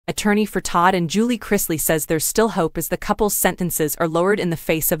attorney for Todd and Julie Chrisley says there's still hope as the couple's sentences are lowered in the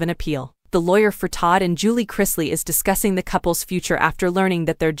face of an appeal. The lawyer for Todd and Julie Chrisley is discussing the couple's future after learning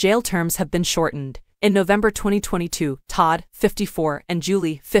that their jail terms have been shortened. In November 2022, Todd, 54, and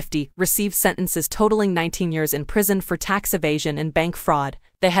Julie, 50, received sentences totaling 19 years in prison for tax evasion and bank fraud.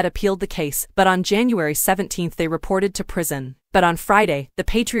 They had appealed the case, but on January 17 they reported to prison. But on Friday, the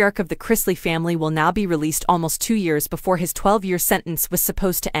patriarch of the Chrisley family will now be released almost 2 years before his 12-year sentence was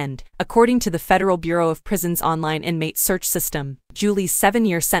supposed to end, according to the Federal Bureau of Prisons' online inmate search system. Julie's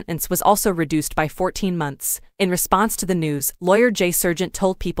 7-year sentence was also reduced by 14 months. In response to the news, lawyer Jay Sargent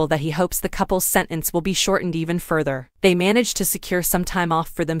told People that he hopes the couple's sentence will be shortened even further. They managed to secure some time off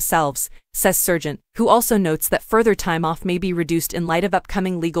for themselves, says Sargent, who also notes that further time off may be reduced in light of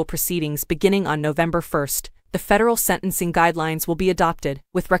upcoming legal proceedings beginning on November 1. The federal sentencing guidelines will be adopted,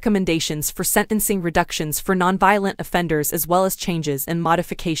 with recommendations for sentencing reductions for nonviolent offenders as well as changes and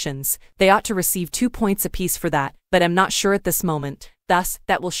modifications. They ought to receive 2 points apiece for that, but I'm not sure at this moment. Thus,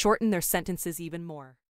 that will shorten their sentences even more.